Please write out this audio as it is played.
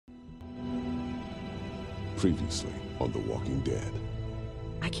Previously on The Walking Dead.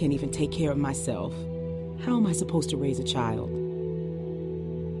 I can't even take care of myself. How am I supposed to raise a child?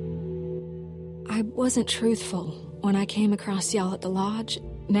 I wasn't truthful when I came across y'all at the lodge.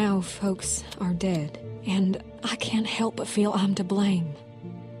 Now folks are dead, and I can't help but feel I'm to blame.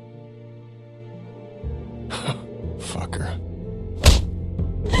 Fucker.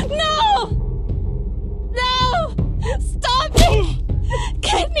 No! No! Stop it!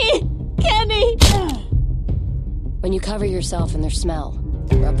 Kenny! Kenny! When you cover yourself in their smell,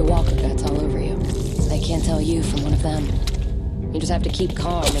 rub the walker guts all over you. They can't tell you from one of them. You just have to keep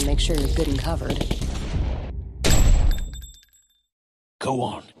calm and make sure you're good and covered. Go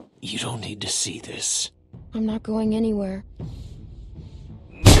on. You don't need to see this. I'm not going anywhere.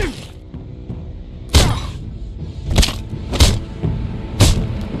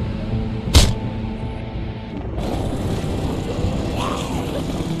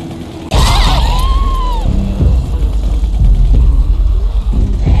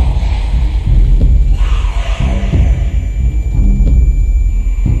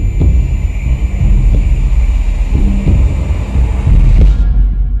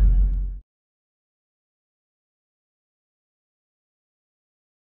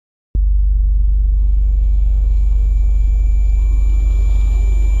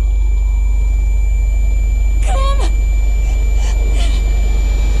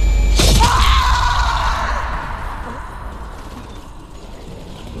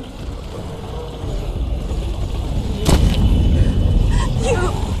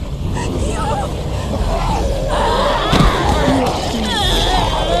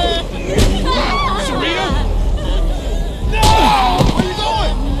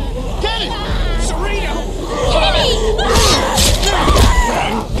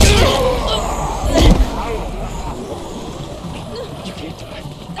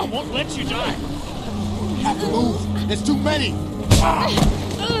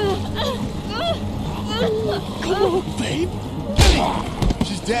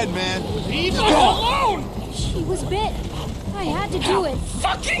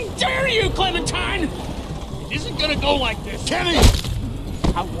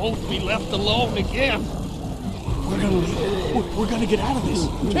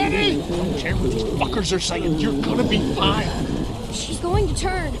 Are saying you're gonna be fine. She's going to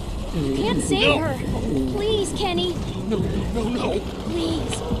turn. You can't save her. Please, Kenny. No.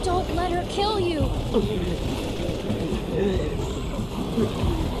 Please, don't let her kill you.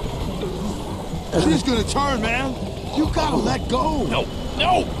 She's gonna turn, man. You gotta let go. No.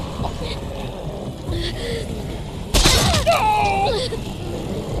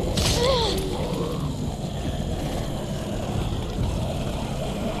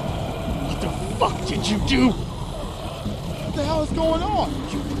 What did you do? What the hell is going on?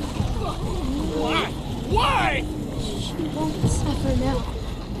 Why? She won't suffer now.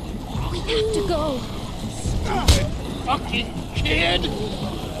 We have to go. Stupid fucking kid!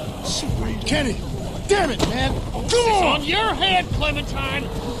 Kenny! Damn it, man! Come It's on your head, Clementine!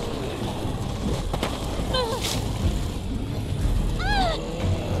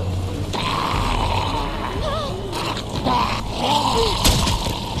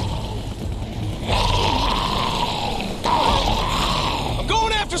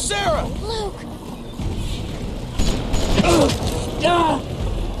 Sarah! Luke!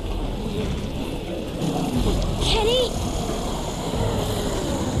 Kenny?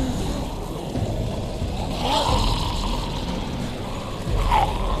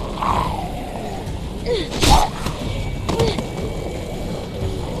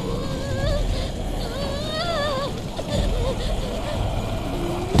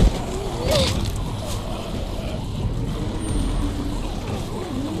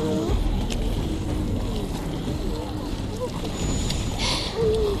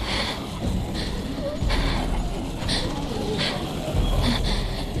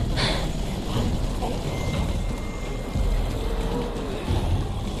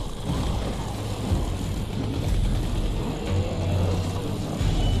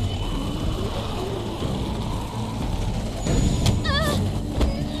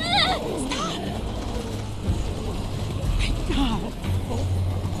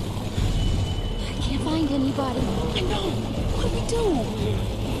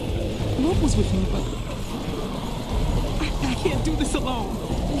 With me, but I can't do this alone.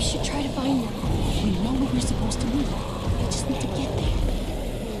 We should try to find them. We know where we're supposed to meet. We just need to get there.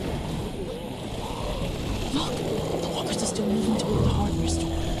 Look, the walkers are still moving toward the hardware store.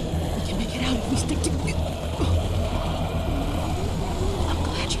 We can make it out if we stick together. I'm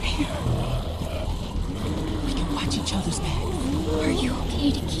glad you're here. We can watch each other's back. Are you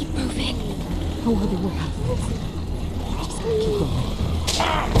okay to keep moving? No other way out of this. Just gotta keep going.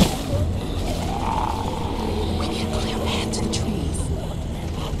 We can't clear a path to the trees.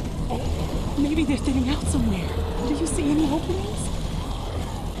 Maybe they're thinning out somewhere. Do you see any openings?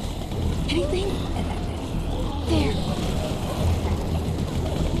 Anything? There.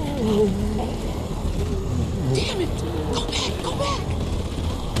 Damn it! Go back! Go back!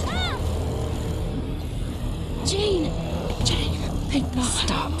 Jane! Jane, thank God.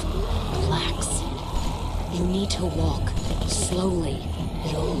 Stop. Relax. You need to walk slowly.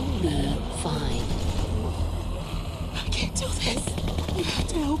 You'll be fine. I can't do this. You have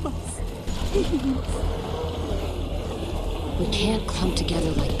to help us. We can't clump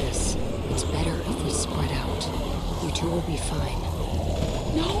together like this. It's better if we spread out. You two will be fine.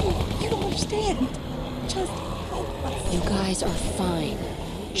 No, you don't understand. Just help us. You guys are fine.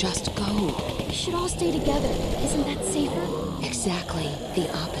 Just go. We should all stay together. Isn't that safer? Exactly the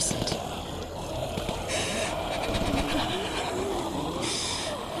opposite.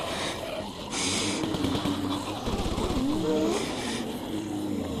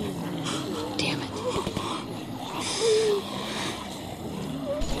 Damn it.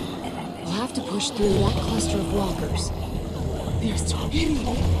 We'll have to push through that cluster of walkers. There's too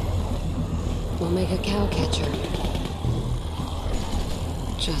many. We'll make a cow catcher.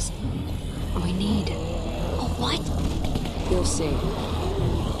 Just... we need... A what? You'll see.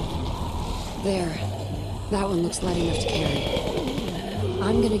 There. That one looks light enough to carry.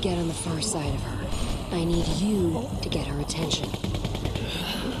 I'm gonna get on the far side of her. I need you to get her attention.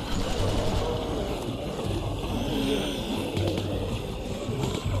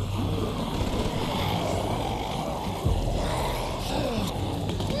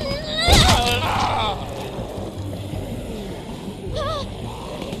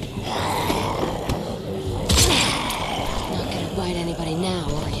 Anybody now,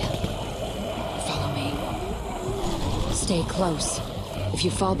 are you? Follow me. Stay close. If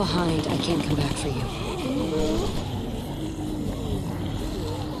you fall behind, I can't come back for you.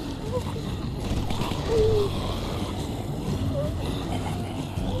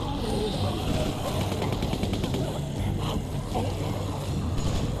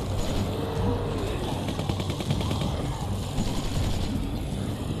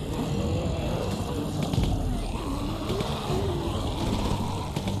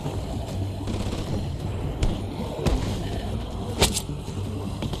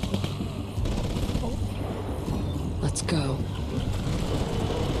 Let's go.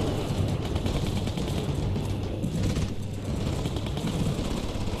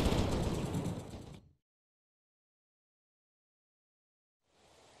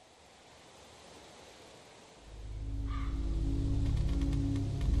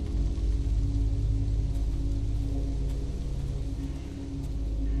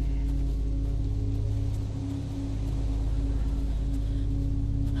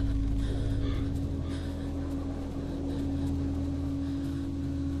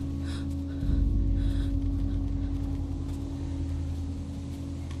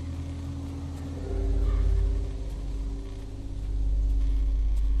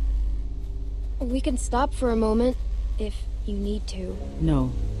 We can stop for a moment, if you need to.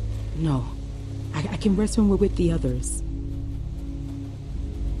 No. I can rest when we're with the others.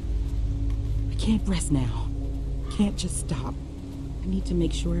 I can't rest now. Can't just stop. I need to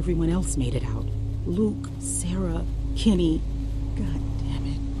make sure everyone else made it out. Luke, Sarah, Kenny. God damn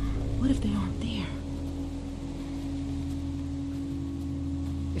it. What if they aren't there?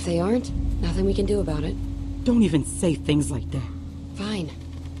 If they aren't, nothing we can do about it. Don't even say things like that. Fine.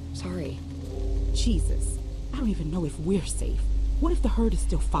 Sorry. Jesus. I don't even know if we're safe. What if the herd is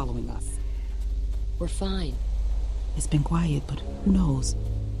still following us? We're fine. It's been quiet, but who knows?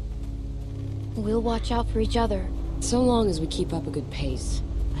 We'll watch out for each other. So long as we keep up a good pace.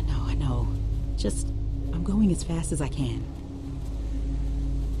 I know. Just, I'm going as fast as I can.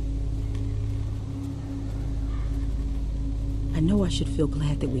 I know I should feel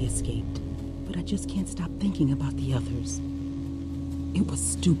glad that we escaped, but I just can't stop thinking about the others. It was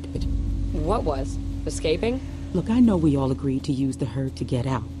stupid. What was? Escaping? Look, I know we all agreed to use the herd to get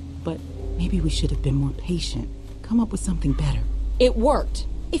out, but maybe we should have been more patient. Come up with something better. It worked.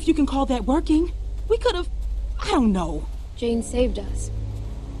 If you can call that working, we could have... I don't know. Jane saved us.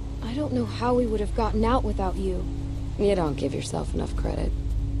 I don't know how we would have gotten out without you. You don't give yourself enough credit.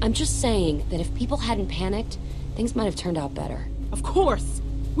 I'm just saying that if people hadn't panicked, things might have turned out better. Of course!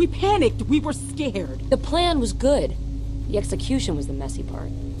 We panicked! We were scared! The plan was good. The execution was the messy part.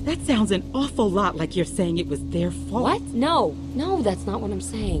 That sounds an awful lot like you're saying it was their fault. What? No, that's not what I'm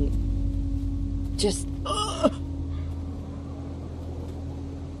saying. Just...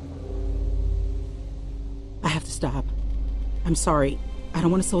 stop. I'm sorry. I don't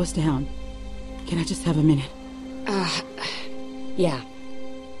want to slow us down. Can I just have a minute? Yeah.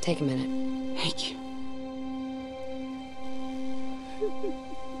 Take a minute. Thank you.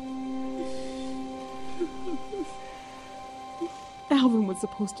 Alvin was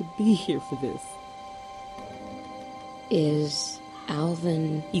supposed to be here for this. Is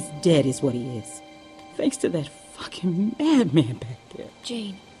Alvin... He's dead is what he is. Thanks to that fucking madman back there.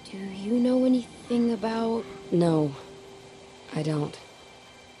 Jane, do you know anything about... No, I don't.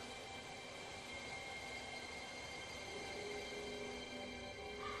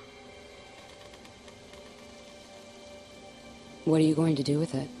 What are you going to do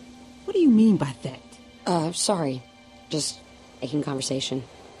with it? What do you mean by that? Sorry. Just making conversation.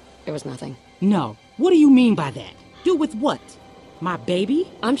 There was nothing. No. What do you mean by that? Do with what? My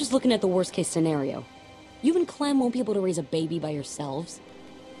baby? I'm just looking at the worst case scenario. You and Clem won't be able to raise a baby by yourselves.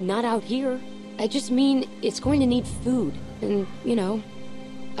 Not out here. I just mean it's going to need food and, you know,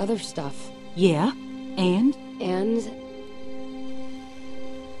 other stuff. Yeah, and? And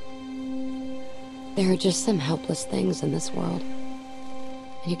there are just some helpless things in this world.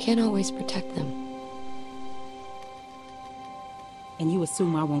 And you can't always protect them. And you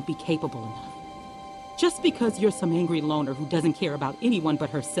assume I won't be capable enough. Just because you're some angry loner who doesn't care about anyone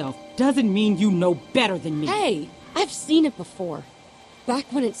but herself doesn't mean you know better than me. Hey, I've seen it before. Back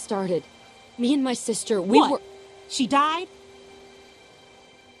when it started. Me and my sister, we were... She died?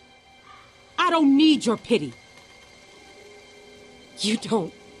 I don't need your pity. You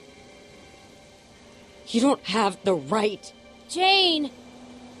don't have the right. Jane!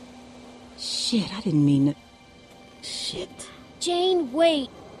 Shit, I didn't mean it. Shit. Jane, wait.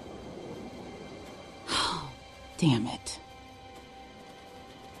 Damn it.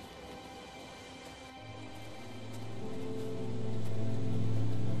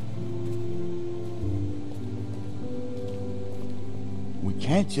 We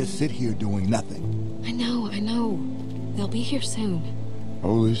can't just sit here doing nothing. I know. They'll be here soon.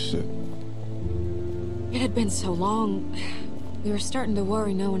 Holy shit. It had been so long. We were starting to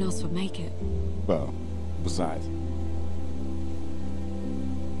worry no one else would make it. Well, besides.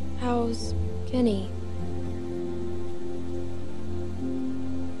 How's Kenny?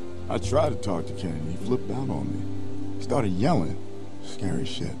 I tried to talk to Kenny. He flipped out on me. He started yelling. Scary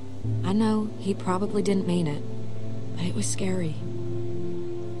shit. I know, he probably didn't mean it. But it was scary.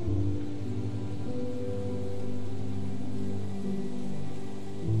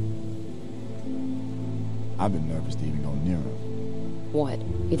 I've been nervous to even go near him. What?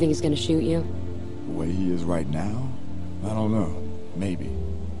 You think he's gonna shoot you? The way he is right now? I don't know. Maybe.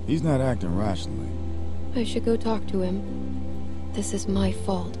 He's not acting rationally. I should go talk to him. This is my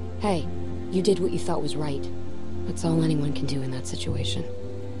fault. Hey, you did what you thought was right. That's all anyone can do in that situation.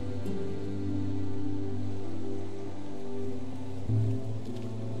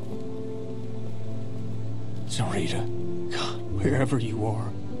 Sarita, God, wherever you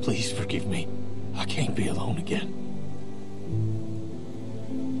are, please forgive me. I can't be alone again.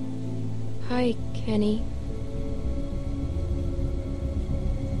 Hi, Kenny.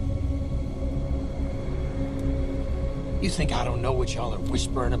 You think I don't know what y'all are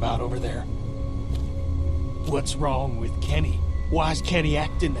whispering about over there? What's wrong with Kenny? Why's Kenny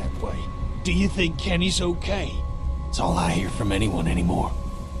acting that way? Do you think Kenny's okay? It's all I hear from anyone anymore.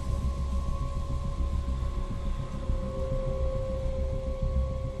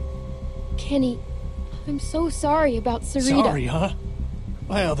 Kenny, I'm so sorry about Sarita. Sorry, huh?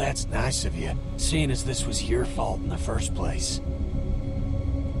 Well, that's nice of you, seeing as this was your fault in the first place.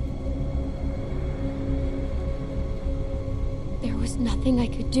 There was nothing I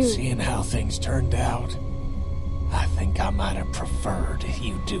could do. Seeing how things turned out, I think I might have preferred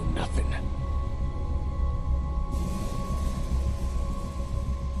you do nothing.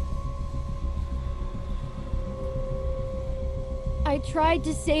 I tried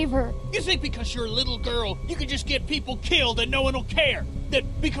to save her. You think because you're a little girl, you can just get people killed and no one will care? That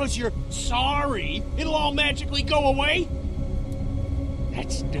because you're sorry, it'll all magically go away?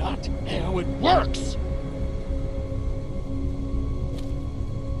 That's not how it works!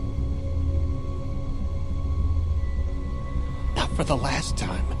 Now for the last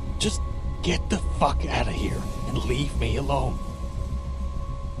time, just get the fuck out of here and leave me alone.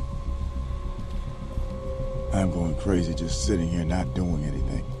 I'm going crazy just sitting here not doing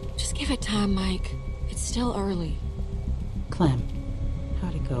anything. Just give it time, Mike. It's still early. Clem,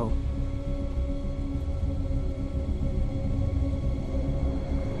 how'd it go?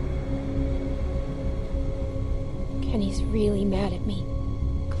 Kenny's really mad at me.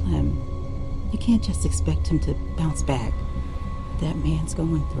 Clem, you can't just expect him to bounce back. That man's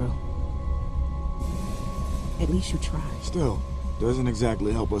going through. At least you tried. Still, doesn't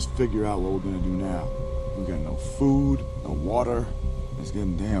exactly help us figure out what we're gonna do now. We got no food, no water. It's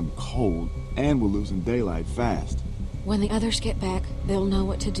getting damn cold, and we're losing daylight fast. When the others get back, they'll know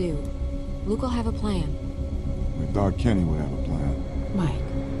what to do. Luke will have a plan. We thought Kenny would have a plan.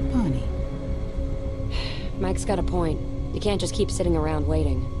 Mike, Bonnie. Mike's got a point. You can't just keep sitting around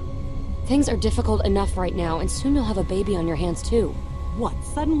waiting. Things are difficult enough right now, and soon you'll have a baby on your hands too. What,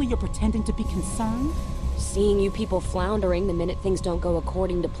 suddenly you're pretending to be concerned? Seeing you people floundering the minute things don't go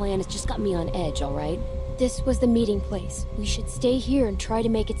according to plan has just got me on edge, all right? This was the meeting place. We should stay here and try to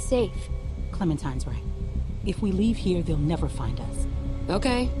make it safe. Clementine's right. If we leave here, they'll never find us.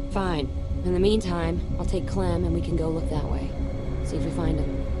 Okay, fine. In the meantime, I'll take Clem and we can go look that way. See if we find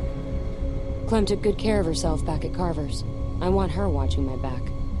him. Clem took good care of herself back at Carver's. I want her watching my back.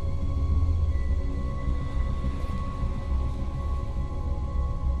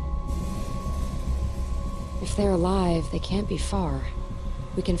 If they're alive, they can't be far.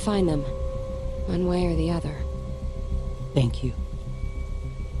 We can find them, one way or the other. Thank you.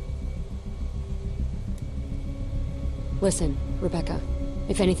 Listen, Rebecca,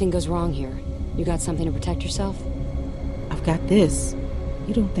 if anything goes wrong here, you got something to protect yourself? I've got this.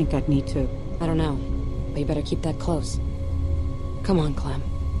 You don't think I'd need to... I don't know, but you better keep that close. Come on, Clem.